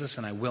of Jesus,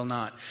 and I will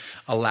not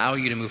allow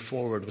you to move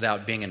forward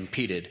without being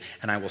impeded.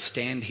 And I will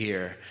stand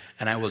here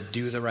and I will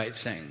do the right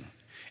thing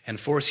and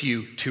force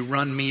you to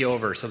run me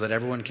over so that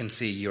everyone can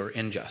see your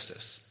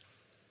injustice.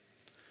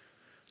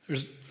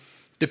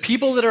 The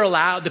people that are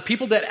allowed, the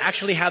people that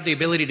actually have the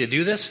ability to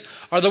do this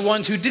are the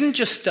ones who didn't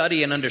just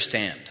study and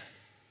understand.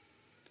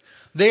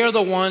 They are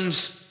the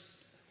ones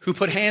who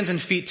put hands and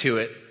feet to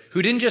it,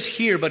 who didn't just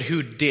hear, but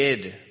who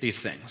did these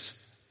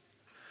things.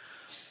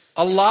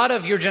 A lot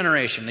of your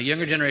generation, the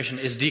younger generation,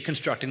 is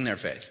deconstructing their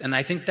faith. And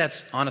I think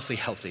that's honestly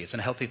healthy. It's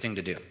a healthy thing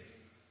to do.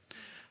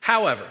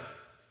 However,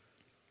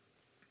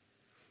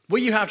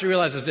 what you have to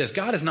realize is this: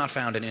 God is not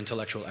found in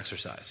intellectual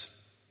exercise.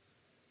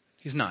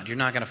 He's not. You're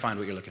not going to find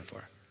what you're looking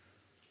for.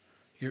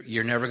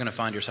 You're never going to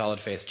find your solid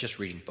faith just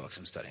reading books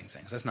and studying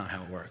things. That's not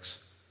how it works.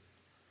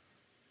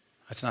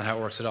 That's not how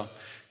it works at all.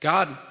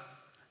 God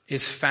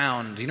is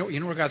found. You know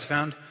where God's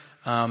found?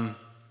 When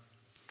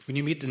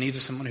you meet the needs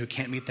of someone who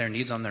can't meet their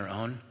needs on their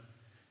own,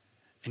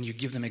 and you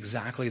give them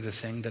exactly the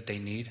thing that they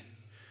need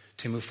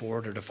to move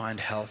forward or to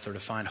find health or to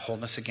find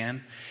wholeness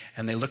again,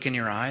 and they look in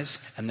your eyes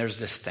and there's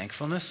this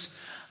thankfulness,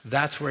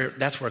 that's where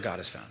God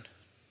is found.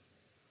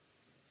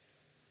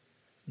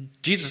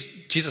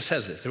 Jesus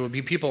says this: there will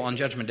be people on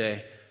Judgment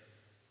Day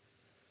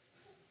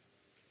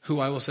who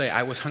I will say,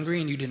 I was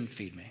hungry and you didn't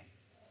feed me.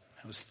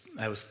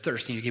 I was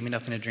thirsty, you gave me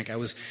nothing to drink. I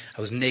was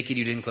naked,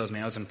 you didn't clothe me.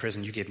 I was in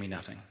prison, you gave me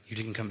nothing. You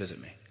didn't come visit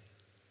me.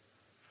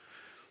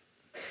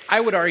 I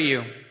would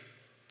argue,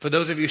 for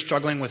those of you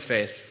struggling with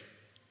faith,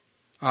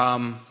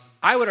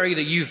 I would argue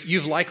that you've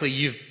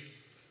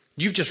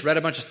just read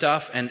a bunch of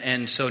stuff,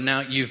 and so now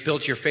you've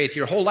built your faith.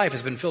 Your whole life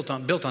has been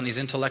built on these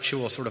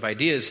intellectual sort of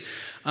ideas.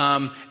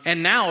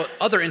 And now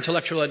other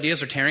intellectual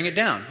ideas are tearing it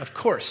down, of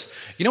course.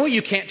 You know what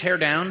you can't tear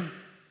down?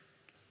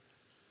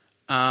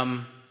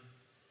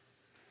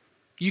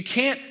 You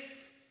can't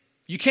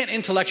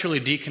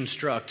intellectually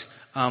deconstruct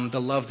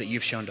the love that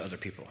you've shown to other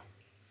people.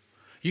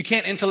 You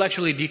can't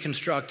intellectually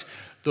deconstruct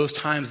those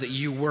times that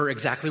you were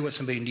exactly what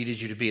somebody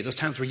needed you to be. Those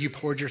times where you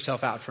poured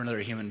yourself out for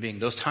another human being.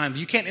 Those times,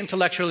 you can't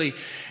intellectually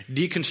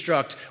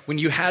deconstruct when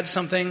you had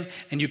something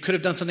and you could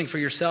have done something for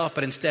yourself,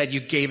 but instead you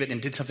gave it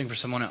and did something for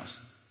someone else.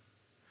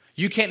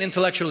 You can't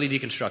intellectually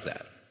deconstruct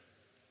that.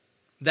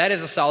 That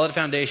is a solid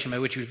foundation by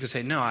which you could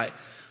say, no,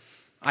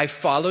 I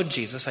followed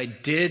Jesus.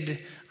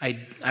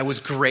 I was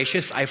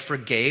gracious. I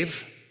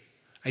forgave.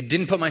 I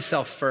didn't put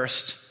myself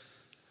first.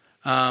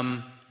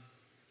 I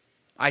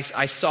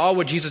saw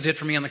what Jesus did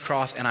for me on the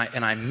cross, and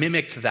I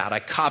mimicked that. I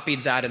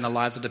copied that in the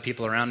lives of the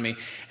people around me.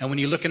 And when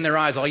you look in their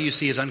eyes, all you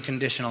see is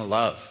unconditional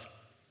love.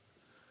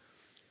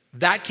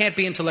 That can't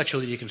be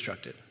intellectually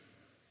deconstructed.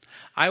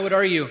 I would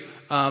argue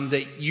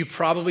that you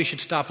probably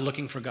should stop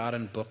looking for God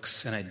in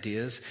books and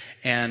ideas,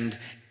 and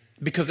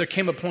because there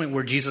came a point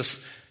where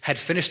Jesus had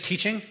finished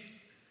teaching,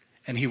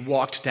 and he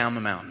walked down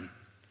the mountain,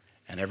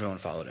 and everyone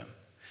followed him.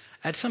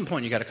 At some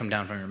point, you got to come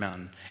down from your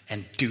mountain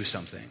and do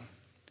something.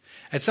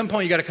 At some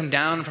point, you got to come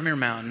down from your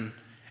mountain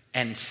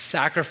and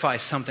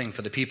sacrifice something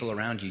for the people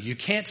around you. You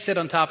can't sit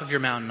on top of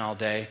your mountain all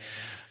day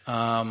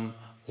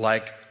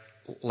like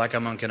a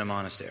monk in a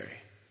monastery,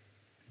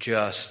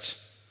 just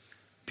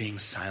being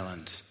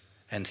silent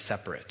and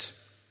separate.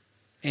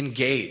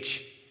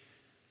 Engage.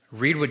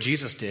 Read what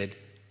Jesus did.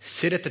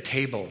 Sit at the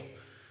table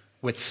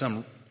with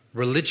some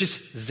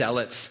religious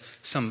zealots,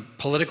 some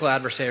political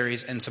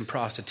adversaries, and some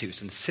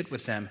prostitutes, and sit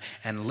with them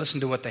and listen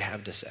to what they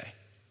have to say.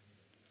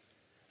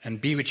 And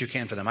be what you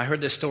can for them. I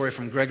heard this story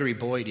from Gregory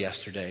Boyd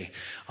yesterday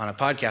on a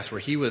podcast where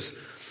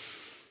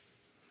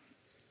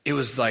it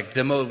was like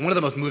one of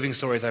the most moving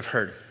stories I've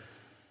heard.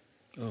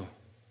 Oh,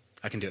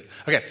 I can do it.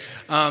 Okay.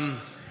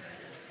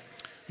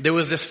 There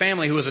was this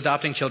family who was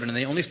adopting children, and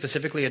they only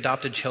specifically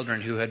adopted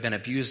children who had been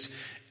abused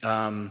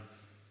in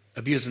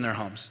their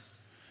homes.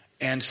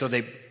 And so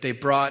they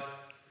brought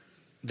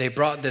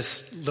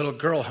this little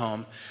girl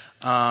home,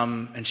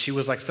 and she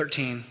was like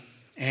 13,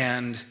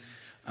 and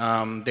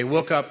they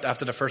woke up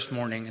after the first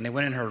morning, and they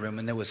went in her room,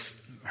 and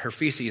her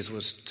feces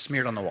was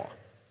smeared on the wall.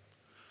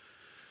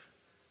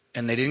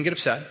 And they didn't get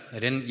upset. They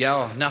didn't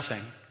yell,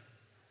 nothing.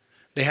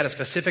 They had a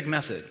specific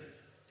method.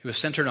 It was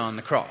centered on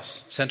the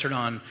cross, centered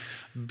on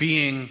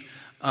being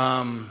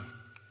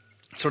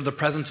sort of the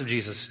presence of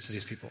Jesus to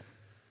these people.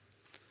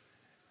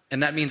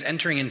 And that means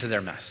entering into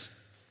their mess.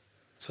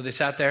 So they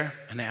sat there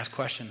and they asked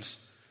questions.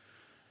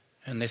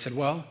 And they said,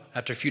 well,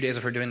 after a few days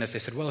of her doing this, they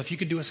said, well, if you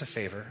could do us a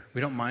favor,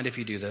 we don't mind if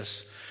you do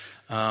this.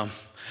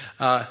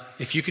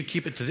 If you could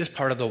keep it to this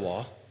part of the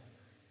wall,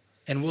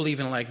 and we'll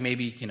even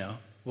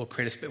we'll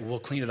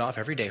clean it off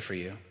every day for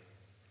you.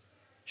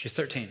 She's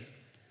 13,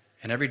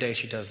 and every day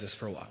she does this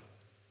for a while.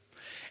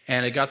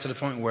 And it got to the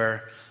point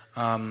where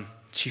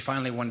she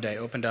finally one day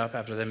opened up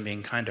after them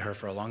being kind to her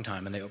for a long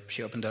time, and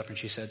she opened up and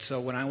she said,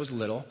 so when I was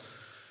little,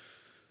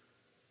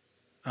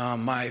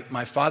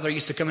 my father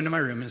used to come into my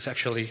room and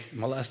sexually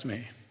molest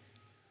me.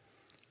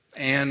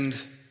 And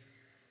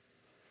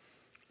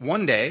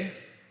one day,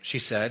 she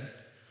said,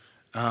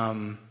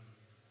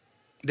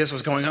 this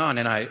was going on,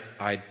 and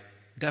I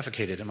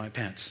defecated in my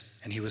pants.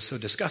 And he was so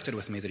disgusted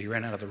with me that he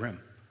ran out of the room.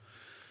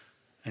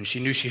 And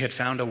she knew she had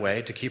found a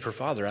way to keep her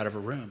father out of her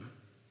room.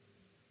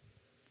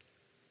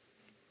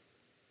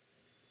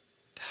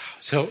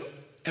 So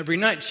every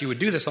night she would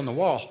do this on the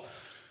wall.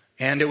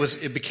 And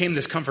it became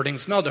this comforting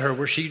smell to her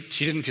where she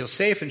didn't feel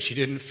safe, and she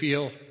didn't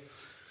feel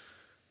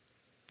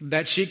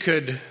that she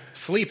could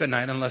sleep at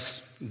night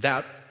unless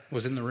that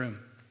was in the room.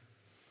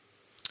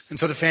 And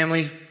so the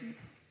family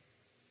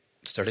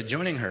started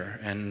joining her,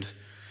 and,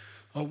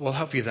 oh, we'll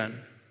help you then.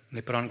 And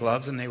they put on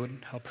gloves, and they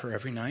would help her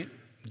every night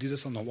do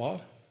this on the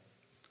wall.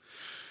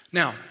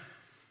 Now,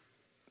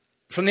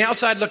 from the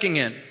outside looking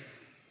in,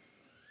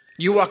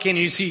 you walk in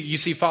and you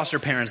see foster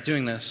parents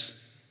doing this.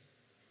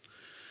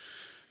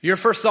 Your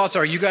first thoughts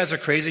are, you guys are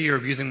crazy, you're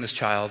abusing this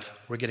child,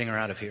 we're getting her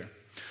out of here.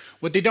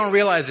 What they don't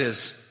realize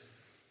is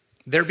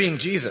they're being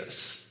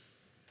Jesus,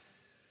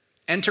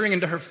 entering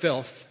into her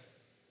filth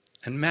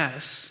and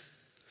mess,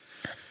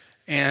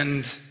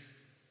 and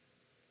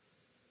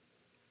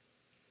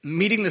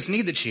meeting this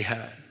need that she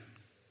had.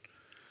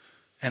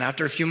 And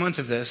after a few months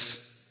of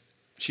this,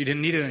 she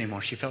didn't need it anymore.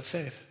 She felt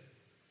safe.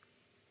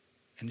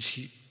 And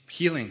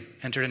healing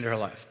entered into her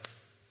life.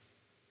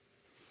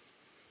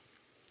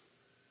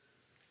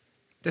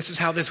 This is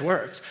how this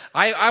works.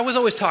 I was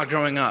always taught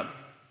growing up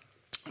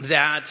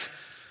that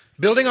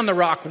building on the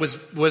rock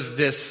was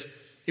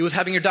this, it was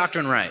having your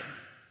doctrine right.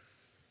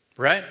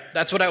 Right?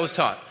 That's what I was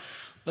taught.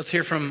 Let's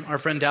hear from our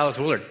friend Dallas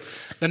Willard.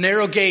 The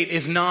narrow gate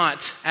is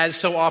not, as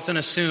so often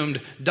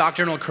assumed,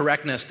 doctrinal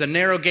correctness. The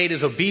narrow gate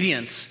is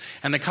obedience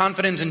and the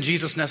confidence in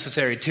Jesus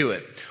necessary to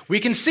it. We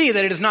can see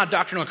that it is not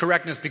doctrinal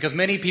correctness because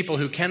many people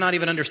who cannot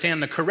even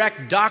understand the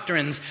correct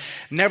doctrines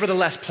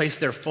nevertheless place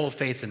their full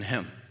faith in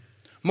him.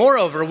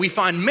 Moreover, we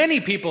find many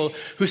people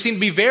who seem to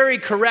be very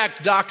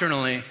correct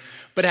doctrinally,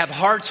 but have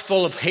hearts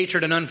full of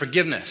hatred and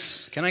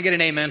unforgiveness. Can I get an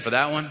amen for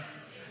that one?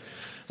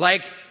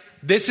 Like,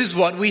 this is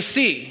what we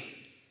see.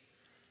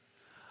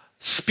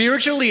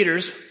 Spiritual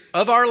leaders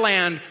of our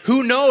land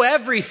who know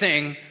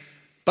everything,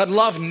 but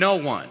love no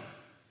one,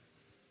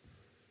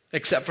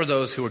 except for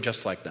those who are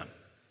just like them.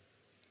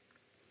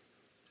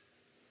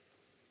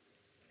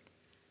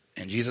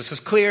 And Jesus is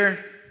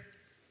clear.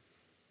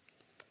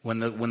 When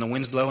the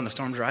winds blow and the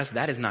storms rise,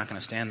 that is not going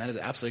to stand. That is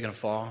absolutely going to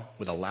fall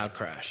with a loud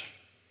crash.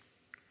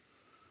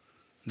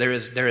 There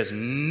is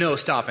no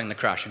stopping the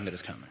crashing that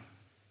is coming.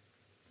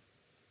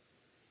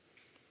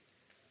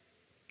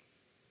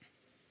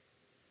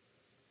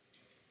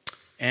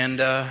 And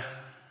trying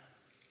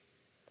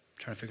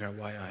to figure out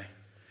why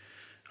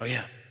oh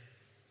yeah.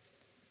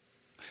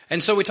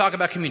 And so we talk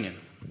about communion.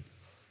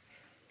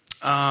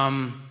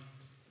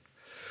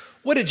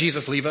 What did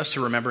Jesus leave us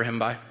to remember him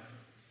by?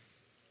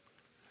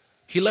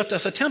 He left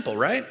us a temple,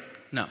 right?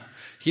 No.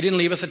 He didn't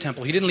leave us a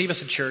temple. He didn't leave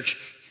us a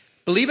church.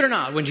 Believe it or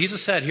not, when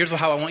Jesus said, here's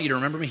how I want you to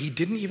remember me, he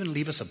didn't even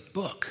leave us a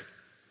book.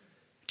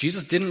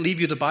 Jesus didn't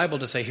leave you the Bible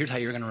to say, here's how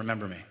you're going to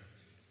remember me.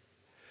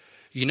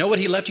 You know what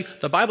he left you?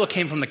 The Bible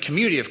came from the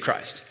community of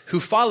Christ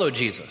who followed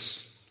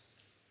Jesus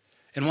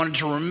and wanted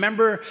to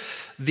remember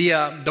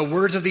the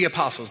words of the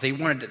apostles. They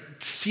wanted to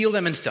seal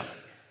them in stone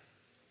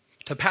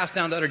to pass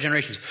down to other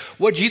generations.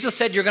 What Jesus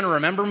said you're going to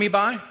remember me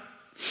by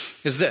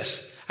is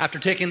this. After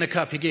taking the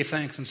cup, he gave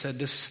thanks and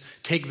said,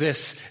 take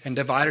this and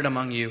divide it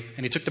among you.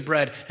 And he took the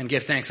bread and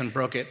gave thanks and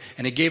broke it.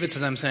 And he gave it to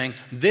them saying,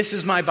 this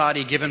is my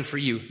body given for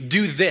you.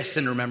 Do this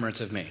in remembrance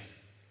of me.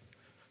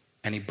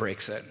 And he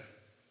breaks it.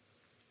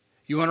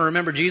 You want to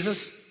remember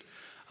Jesus?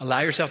 Allow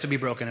yourself to be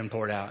broken and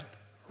poured out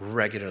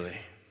regularly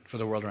for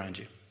the world around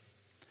you.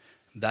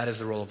 That is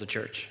the role of the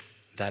church.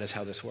 That is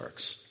how this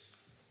works.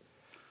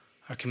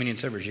 Our communion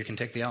servers, you can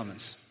take the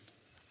elements.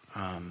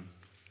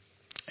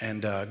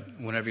 And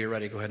whenever you're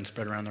ready, go ahead and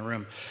spread around the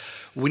room.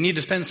 We need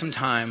to spend some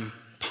time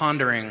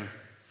pondering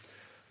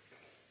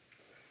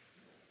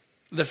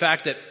the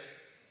fact that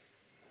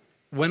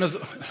when was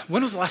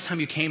the last time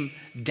you came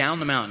down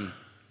the mountain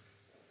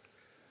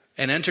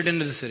and entered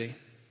into the city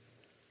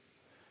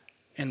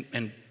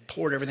and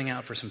poured everything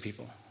out for some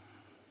people?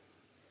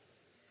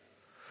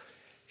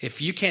 If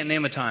you can't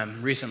name a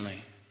time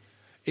recently,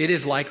 it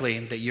is likely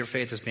that your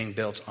faith is being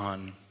built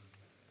on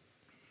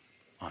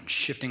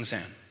shifting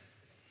sand.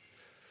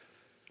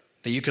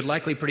 That you could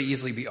likely pretty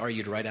easily be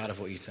argued right out of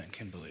what you think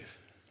and believe.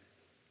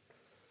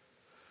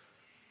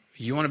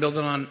 You want to build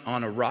it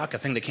on a rock, a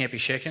thing that can't be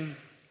shaken?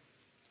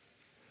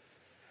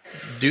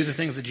 Do the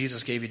things that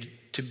Jesus gave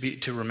you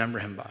to remember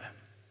him by.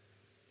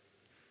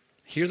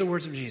 Hear the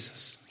words of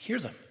Jesus. Hear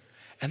them.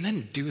 And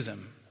then do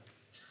them.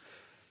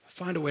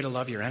 Find a way to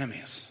love your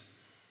enemies.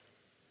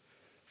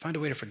 Find a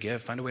way to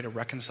forgive. Find a way to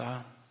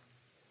reconcile.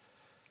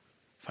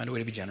 Find a way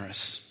to be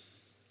generous.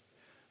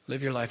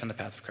 Live your life in the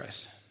path of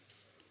Christ.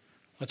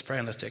 Let's pray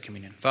and let's take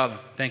communion. Father,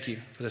 thank you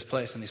for this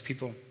place and these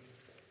people.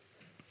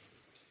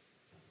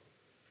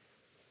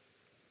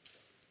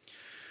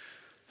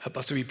 Help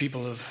us to be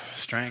people of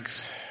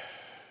strength.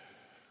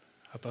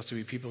 Help us to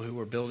be people who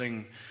are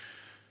building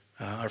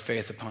our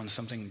faith upon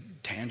something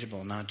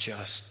tangible, not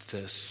just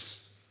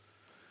this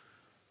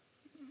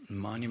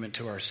monument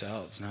to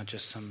ourselves, not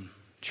just some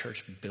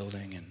church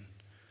building and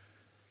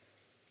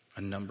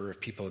a number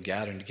of people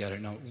gathering together.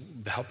 No,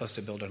 help us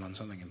to build it on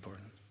something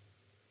important.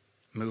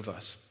 Move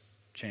us.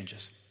 Change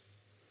us.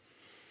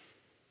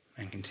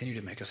 And continue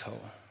to make us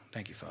whole.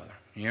 Thank you, Father.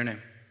 In your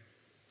name,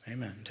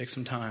 amen. Take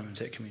some time and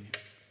take communion.